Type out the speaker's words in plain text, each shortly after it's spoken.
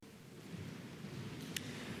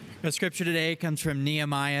The scripture today comes from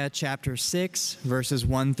Nehemiah chapter 6, verses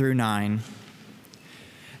 1 through 9.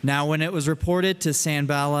 Now when it was reported to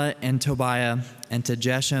Sanballat and Tobiah and to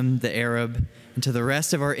Geshem the Arab and to the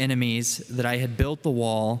rest of our enemies that I had built the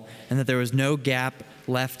wall and that there was no gap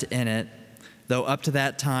left in it, though up to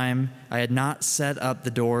that time I had not set up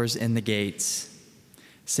the doors in the gates,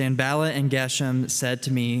 Sanballat and Geshem said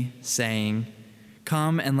to me, saying,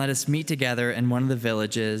 "Come and let us meet together in one of the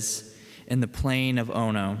villages in the plain of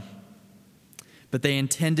Ono." But they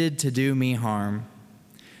intended to do me harm.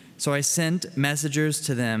 So I sent messengers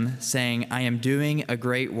to them, saying, "I am doing a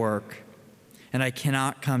great work, and I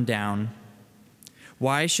cannot come down.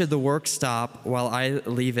 Why should the work stop while I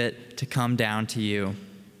leave it to come down to you?"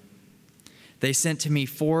 They sent to me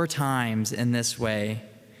 4 times in this way,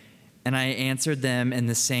 and I answered them in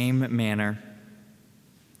the same manner.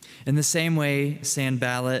 In the same way,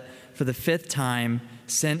 Sanballat, for the 5th time,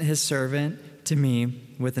 sent his servant to me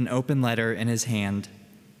with an open letter in his hand.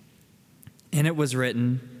 In it was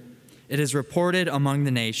written, "It is reported among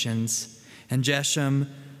the nations," and Geshem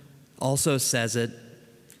also says it,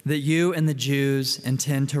 "that you and the Jews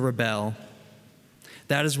intend to rebel.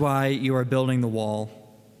 That is why you are building the wall.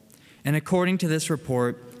 And according to this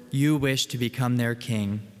report, you wish to become their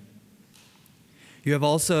king. You have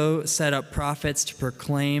also set up prophets to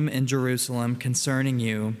proclaim in Jerusalem concerning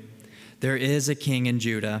you, 'There is a king in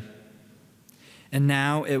Judah.' And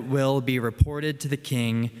now it will be reported to the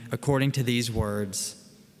king according to these words.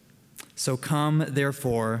 So come,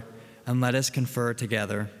 therefore, and let us confer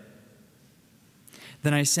together."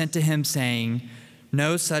 Then I sent to him, saying,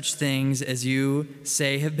 "No such things as you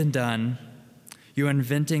say have been done. You are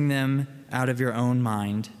inventing them out of your own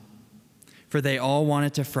mind." For they all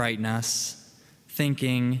wanted to frighten us,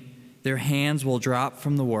 thinking, "Their hands will drop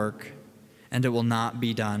from the work, and it will not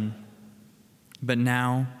be done." But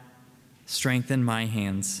now, strengthen my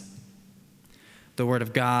hands. The word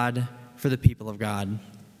of God for the people of God.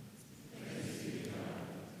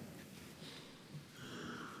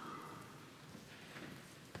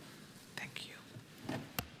 Thank you.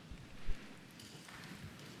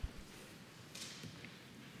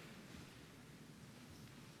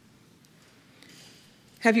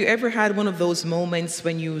 Have you ever had one of those moments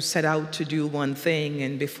when you set out to do one thing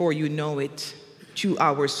and before you know it, 2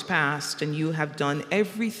 hours passed and you have done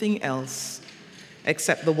everything else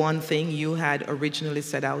except the one thing you had originally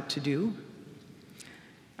set out to do?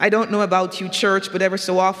 I don't know about you, church, but ever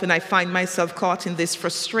so often I find myself caught in this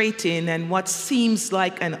frustrating and what seems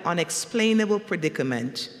like an unexplainable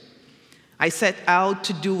predicament. I set out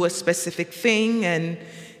to do a specific thing and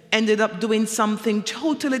ended up doing something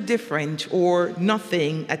totally different or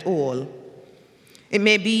nothing at all. It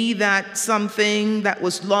may be that something that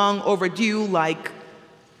was long overdue, like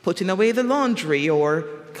putting away the laundry or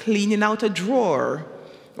cleaning out a drawer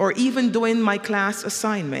or even doing my class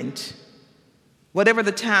assignment. Whatever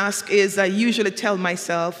the task is, I usually tell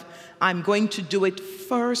myself I'm going to do it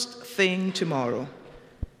first thing tomorrow.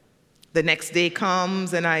 The next day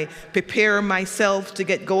comes and I prepare myself to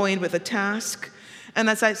get going with the task. And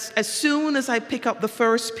as soon as I pick up the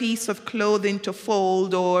first piece of clothing to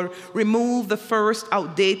fold or remove the first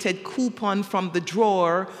outdated coupon from the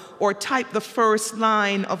drawer or type the first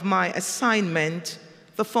line of my assignment,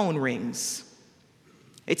 the phone rings.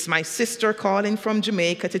 It's my sister calling from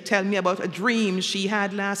Jamaica to tell me about a dream she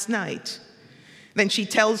had last night. Then she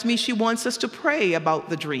tells me she wants us to pray about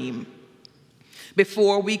the dream.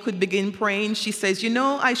 Before we could begin praying, she says,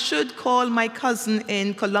 I should call my cousin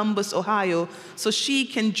in Columbus, Ohio, so she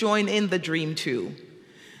can join in the dream too.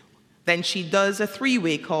 Then she does a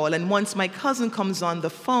 3-way call, and once my cousin comes on the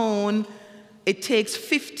phone, it takes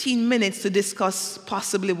 15 minutes to discuss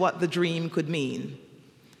possibly what the dream could mean.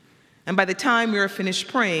 And by the time we're finished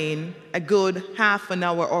praying, a good half an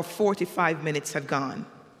hour or 45 minutes have gone.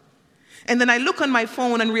 And then I look on my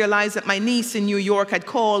phone and realize that my niece in New York had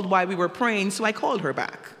called while we were praying, so I called her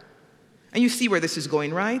back. And you see where this is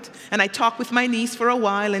going, right? And I talk with my niece for a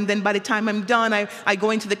while, and then by the time I'm done, I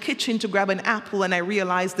go into the kitchen to grab an apple, and I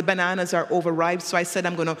realize the bananas are overripe, so I said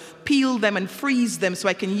I'm going to peel them and freeze them so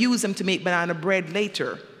I can use them to make banana bread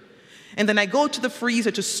later. And then I go to the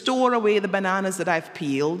freezer to store away the bananas that I've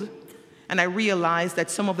peeled, and I realize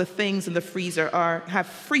that some of the things in the freezer have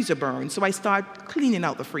freezer burn, so I start cleaning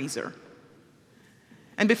out the freezer.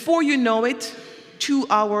 And before you know it, 2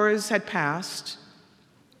 hours had passed,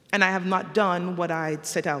 and I have not done what I'd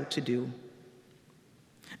set out to do.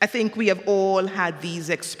 I think we have all had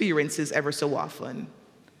these experiences ever so often.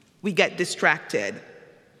 We get distracted.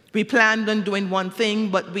 We planned on doing one thing,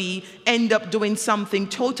 but we end up doing something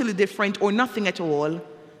totally different or nothing at all.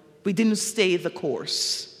 We didn't stay the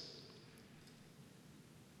course.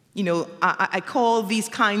 I call these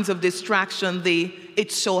kinds of distraction the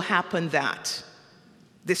 "it so happened that"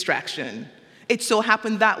 distraction. It so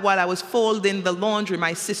happened that while I was folding the laundry,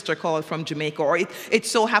 my sister called from Jamaica. Or it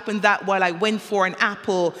so happened that while I went for an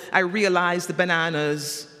apple, I realized the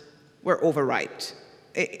bananas were overripe.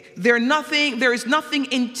 There is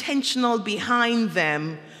nothing intentional behind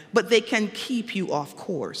them, but they can keep you off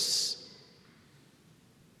course.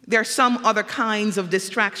 There are some other kinds of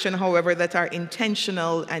distraction, however, that are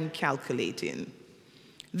intentional and calculating.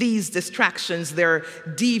 These distractions, they're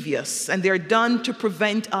devious, and they're done to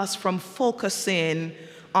prevent us from focusing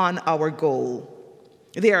on our goal.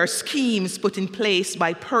 They are schemes put in place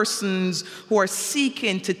by persons who are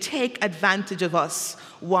seeking to take advantage of us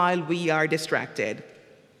while we are distracted.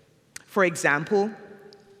 For example,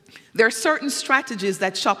 there are certain strategies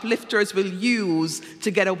that shoplifters will use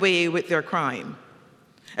to get away with their crime.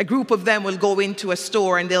 A group of them will go into a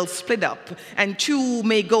store and they'll split up, and two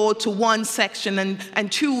may go to one section and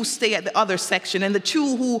two stay at the other section, and the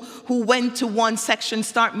two who went to one section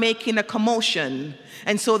start making a commotion.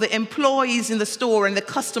 And so the employees in the store and the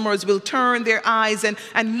customers will turn their eyes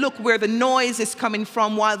and look where the noise is coming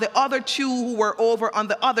from, while the other two who were over on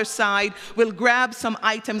the other side will grab some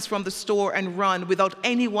items from the store and run without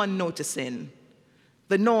anyone noticing.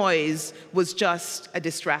 The noise was just a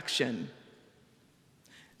distraction.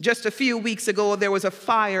 Just a few weeks ago, there was a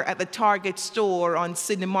fire at the Target store on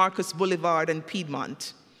Sidney Marcus Boulevard in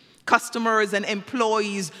Piedmont. Customers and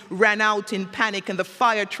employees ran out in panic, and the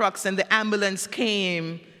fire trucks and the ambulance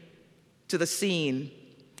came to the scene.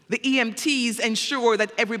 The EMTs ensured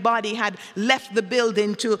that everybody had left the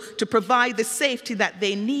building to provide the safety that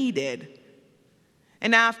they needed.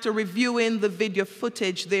 And after reviewing the video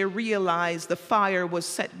footage, they realized the fire was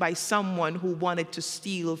set by someone who wanted to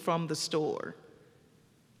steal from the store.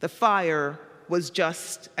 The fire was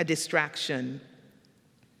just a distraction.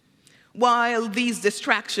 While these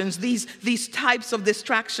distractions, these types of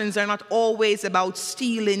distractions are not always about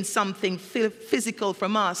stealing something physical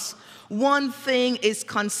from us, one thing is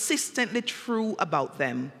consistently true about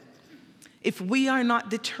them. If we are not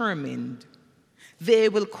determined, they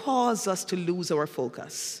will cause us to lose our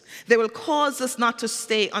focus. They will cause us not to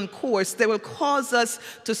stay on course. They will cause us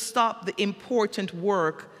to stop the important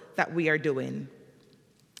work that we are doing.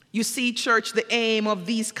 You see, church, the aim of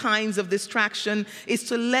these kinds of distraction is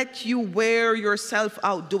to let you wear yourself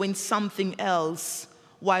out doing something else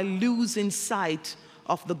while losing sight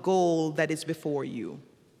of the goal that is before you.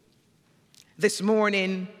 This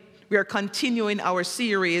morning, we are continuing our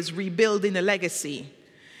series, Rebuilding a Legacy,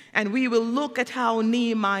 and we will look at how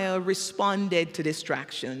Nehemiah responded to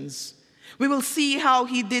distractions. We will see how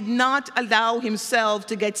he did not allow himself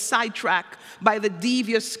to get sidetracked by the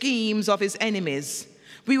devious schemes of his enemies.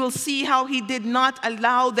 We will see how he did not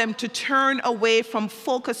allow them to turn away from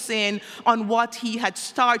focusing on what he had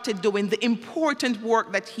started doing, the important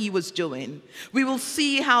work that he was doing. We will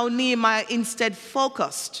see how Nehemiah instead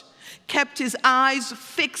focused, kept his eyes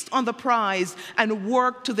fixed on the prize, and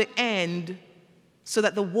worked to the end so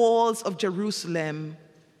that the walls of Jerusalem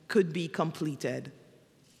could be completed.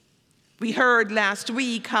 We heard last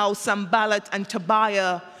week how Sanballat and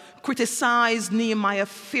Tobiah criticized Nehemiah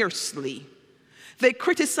fiercely. They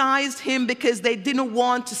criticized him because they didn't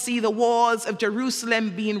want to see the walls of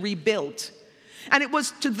Jerusalem being rebuilt. And it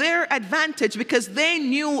was to their advantage because they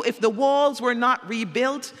knew if the walls were not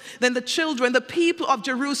rebuilt, then the people of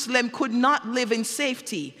Jerusalem could not live in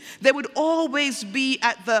safety. They would always be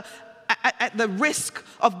at the risk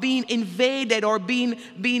of being invaded or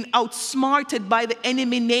being outsmarted by the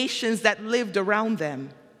enemy nations that lived around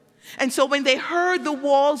them. And so when they heard the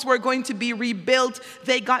walls were going to be rebuilt,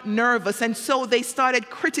 they got nervous, and so they started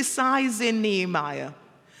criticizing Nehemiah.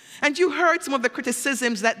 And you heard some of the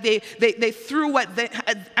criticisms that they threw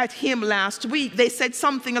at him last week. They said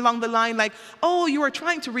something along the line like, "Oh, you are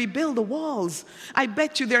trying to rebuild the walls. I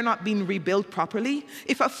bet you they're not being rebuilt properly.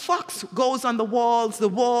 If a fox goes on the walls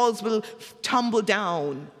will tumble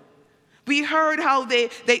down." We heard how they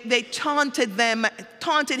taunted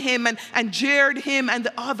him and jeered him and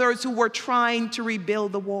the others who were trying to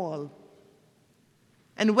rebuild the wall.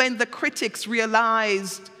 And when the critics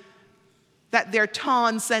realized that their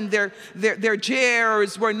taunts and their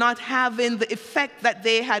jeers were not having the effect that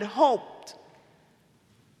they had hoped,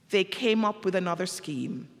 they came up with another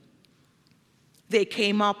scheme. They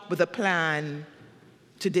came up with a plan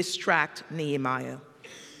to distract Nehemiah.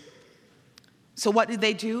 So what did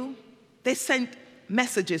they do? They sent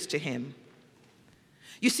messages to him.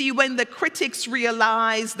 You see, when the critics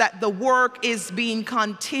realize that the work is being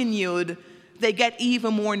continued, they get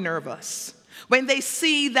even more nervous. When they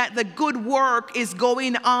see that the good work is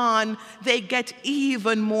going on, they get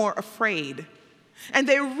even more afraid. And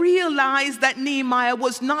they realize that Nehemiah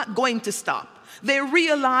was not going to stop. They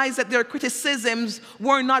realized that their criticisms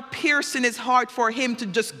were not piercing his heart for him to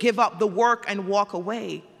just give up the work and walk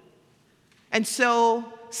away. And so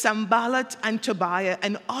Sanballat and Tobiah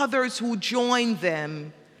and others who joined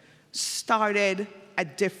them started a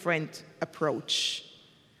different approach.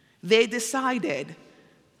 They decided,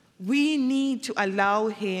 we need to allow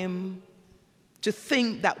him to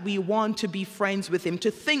think that we want to be friends with him, to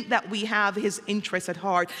think that we have his interests at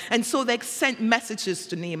heart. And so they sent messages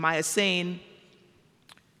to Nehemiah saying,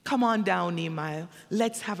 come on down, Nehemiah.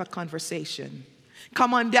 Let's have a conversation.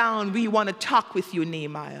 Come on down. We want to talk with you,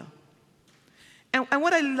 Nehemiah. And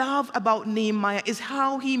what I love about Nehemiah is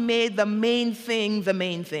how he made the main thing the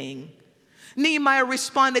main thing. Nehemiah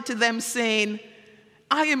responded to them saying,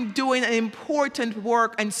 I am doing an important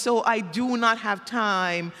work, and so I do not have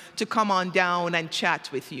time to come on down and chat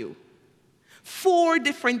with you. 4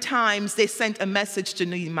 different times they sent a message to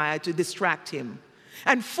Nehemiah to distract him.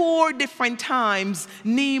 And 4 different times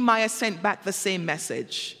Nehemiah sent back the same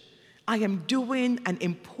message. I am doing an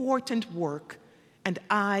important work, and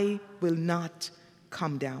I will not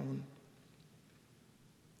come down.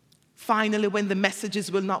 Finally, when the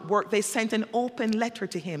messages will not work, they sent an open letter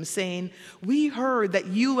to him saying, we heard that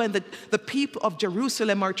you and the people of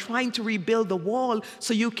Jerusalem are trying to rebuild the wall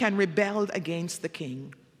so you can rebel against the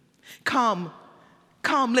king. Come,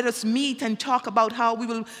 let us meet and talk about how we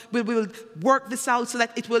will work this out so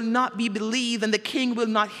that it will not be believed and the king will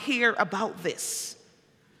not hear about this.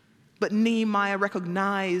 But Nehemiah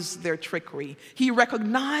recognized their trickery. He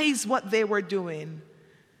recognized what they were doing.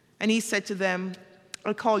 And he said to them,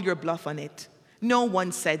 I'll call your bluff on it. No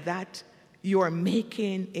one said that. You're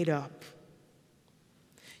making it up.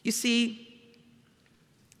 You see,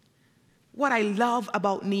 what I love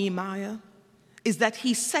about Nehemiah is that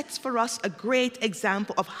he sets for us a great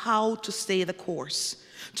example of how to stay the course,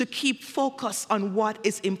 to keep focus on what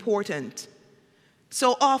is important.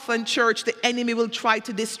 So often, church, the enemy will try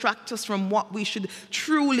to distract us from what we should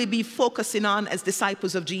truly be focusing on as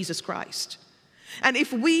disciples of Jesus Christ. And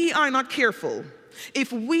if we are not careful,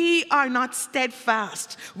 if we are not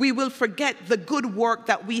steadfast, we will forget the good work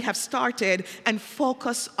that we have started and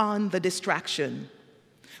focus on the distraction.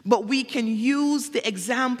 But we can use the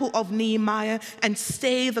example of Nehemiah and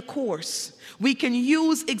stay the course. We can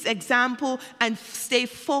use his example and stay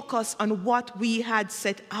focused on what we had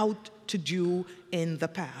set out to do in the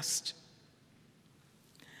past.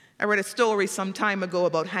 I read a story some time ago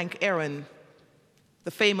about Hank Aaron,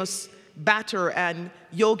 the famous batter, and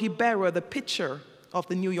Yogi Berra, the pitcher of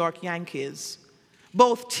the New York Yankees.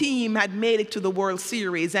 Both teams had made it to the World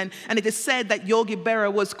Series, and it is said that Yogi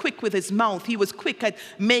Berra was quick with his mouth. He was quick at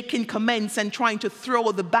making comments and trying to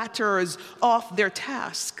throw the batters off their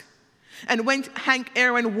task. And when Hank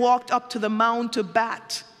Aaron walked up to the mound to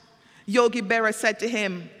bat, Yogi Berra said to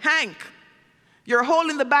him, Hank, you're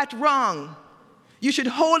holding the bat wrong. You should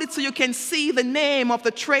hold it so you can see the name of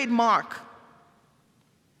the trademark.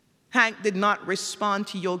 Hank did not respond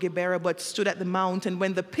to Yogi Berra, but stood at the mound, and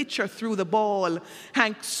when the pitcher threw the ball,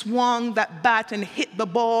 Hank swung that bat and hit the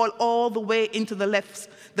ball all the way into the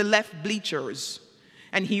left bleachers.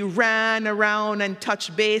 And he ran around and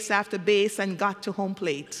touched base after base and got to home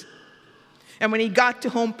plate. And when he got to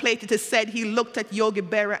home plate, it is said he looked at Yogi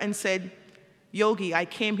Berra and said, Yogi, I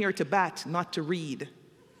came here to bat, not to read.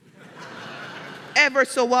 Ever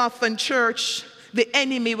so often, church, the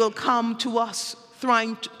enemy will come to us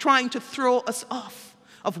trying to throw us off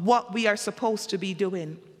of what we are supposed to be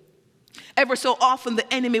doing. Ever so often,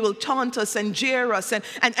 the enemy will taunt us and jeer us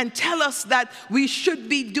and tell us that we should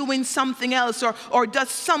be doing something else or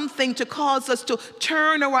does something to cause us to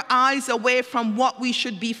turn our eyes away from what we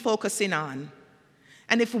should be focusing on.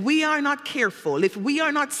 And if we are not careful, if we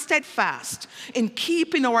are not steadfast in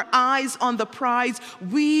keeping our eyes on the prize,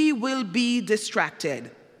 we will be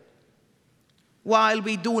distracted. While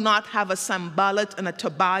we do not have a Sanballat and a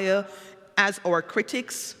Tobiah as our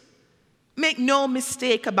critics, make no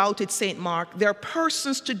mistake about it, St. Mark, there are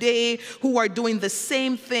persons today who are doing the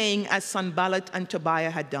same thing as Sanballat and Tobiah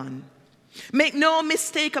had done. Make no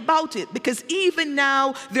mistake about it, because even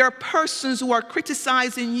now there are persons who are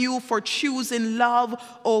criticizing you for choosing love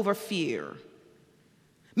over fear.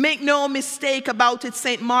 Make no mistake about it,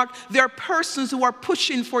 St. Mark, there are persons who are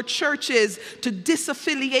pushing for churches to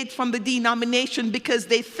disaffiliate from the denomination because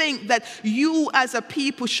they think that you as a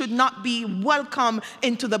people should not be welcome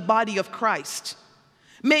into the body of Christ.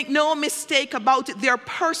 Make no mistake about it, there are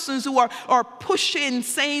persons who are pushing,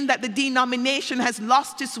 saying that the denomination has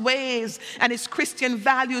lost its ways and its Christian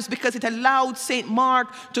values because it allowed St.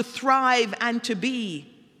 Mark to thrive and to be.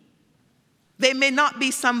 They may not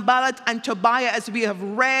be Sanballat and Tobiah as we have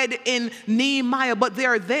read in Nehemiah, but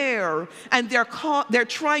they're there, and they're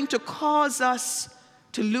trying to cause us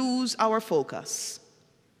to lose our focus.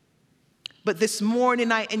 But this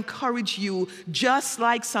morning I encourage you, just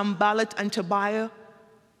like Sanballat and Tobiah,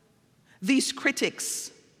 these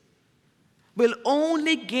critics will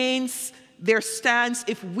only gain their stance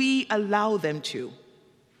if we allow them to.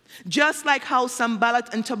 Just like how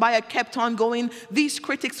Sanballat and Tobiah kept on going, these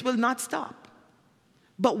critics will not stop.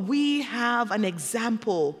 But we have an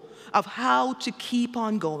example of how to keep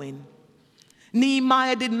on going.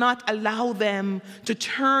 Nehemiah did not allow them to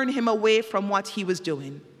turn him away from what he was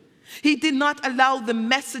doing. He did not allow the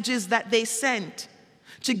messages that they sent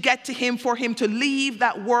to get to him for him to leave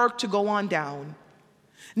that work to go on down.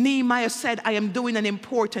 Nehemiah said, I am doing an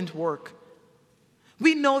important work.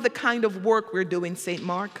 We know the kind of work we're doing, St.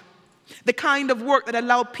 Mark. The kind of work that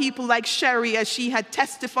allowed people like Sherry, as she had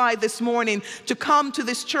testified this morning, to come to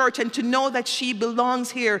this church and to know that she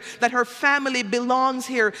belongs here, that her family belongs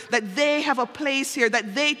here, that they have a place here,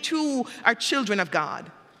 that they too are children of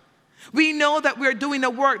God. We know that we're doing a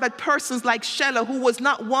work that persons like Shella, who was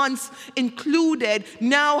not once included,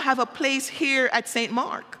 now have a place here at St.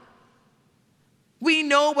 Mark. We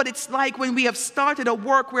know what it's like when we have started a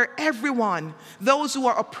work where everyone, those who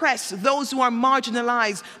are oppressed, those who are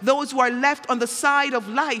marginalized, those who are left on the side of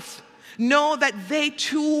life, know that they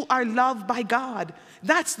too are loved by God.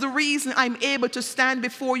 That's the reason I'm able to stand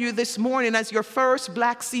before you this morning as your first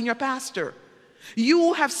Black senior pastor.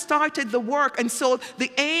 You have started the work, and so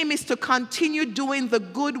the aim is to continue doing the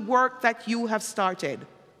good work that you have started.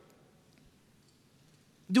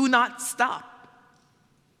 Do not stop.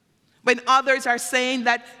 When others are saying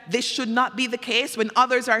that this should not be the case, when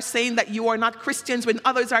others are saying that you are not Christians, when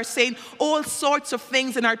others are saying all sorts of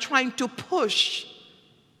things and are trying to push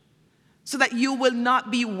so that you will not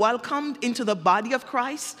be welcomed into the body of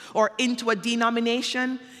Christ or into a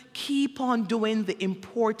denomination, keep on doing the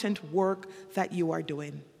important work that you are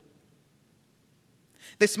doing.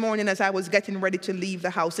 This morning, as I was getting ready to leave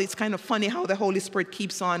the house, it's kind of funny how the Holy Spirit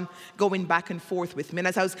keeps on going back and forth with me. And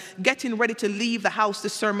as I was getting ready to leave the house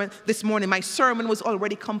this morning, my sermon was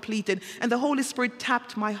already completed, and the Holy Spirit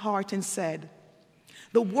tapped my heart and said,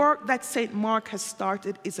 the work that St. Mark has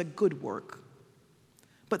started is a good work,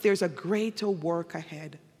 but there's a greater work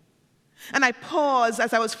ahead. And I paused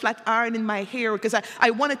as I was flat ironing my hair because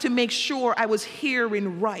I wanted to make sure I was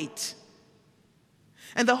hearing right.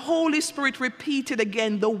 And the Holy Spirit repeated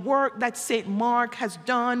again, the work that St. Mark has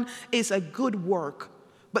done is a good work,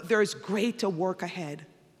 but there is greater work ahead.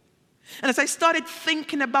 And as I started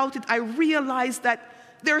thinking about it, I realized that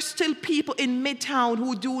there are still people in Midtown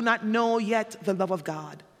who do not know yet the love of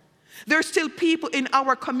God. There are still people in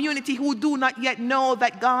our community who do not yet know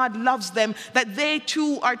that God loves them, that they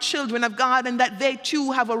too are children of God, and that they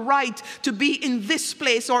too have a right to be in this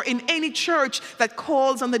place or in any church that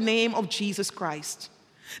calls on the name of Jesus Christ.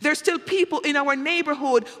 There are still people in our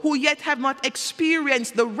neighborhood who yet have not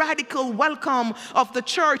experienced the radical welcome of the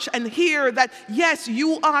church and hear that, yes,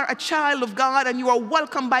 you are a child of God and you are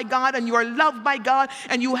welcomed by God and you are loved by God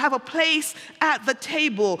and you have a place at the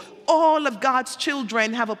table. All of God's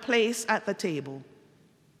children have a place at the table.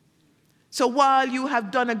 So while you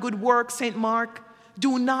have done a good work, St. Mark,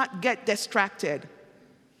 do not get distracted.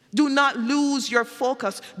 Do not lose your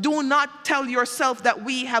focus. Do not tell yourself that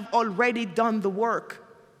we have already done the work.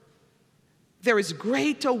 There is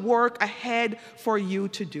greater work ahead for you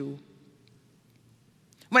to do.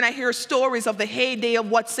 When I hear stories of the heyday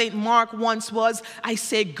of what St. Mark once was, I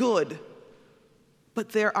say good. But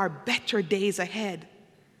there are better days ahead.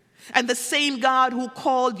 And the same God who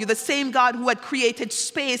called you, the same God who had created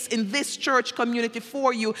space in this church community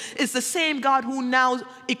for you, is the same God who now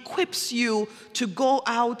equips you to go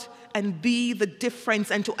out and be the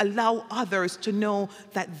difference and to allow others to know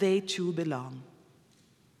that they too belong.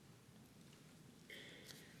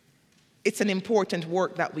 It's an important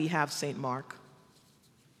work that we have, St. Mark.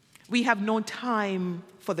 We have no time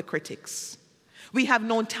for the critics. We have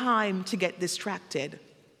no time to get distracted.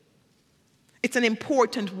 It's an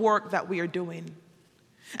important work that we are doing.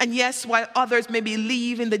 And yes, while others maybe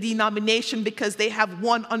leave in the denomination because they have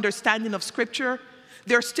one understanding of Scripture,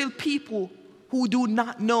 there are still people who do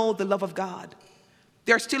not know the love of God.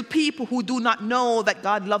 There are still people who do not know that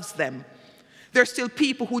God loves them. There are still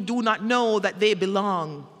people who do not know that they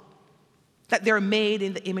belong, that they're made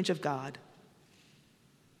in the image of God.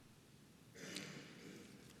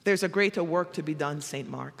 There's a greater work to be done, St.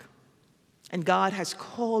 Mark. And God has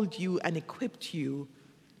called you and equipped you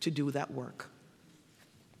to do that work.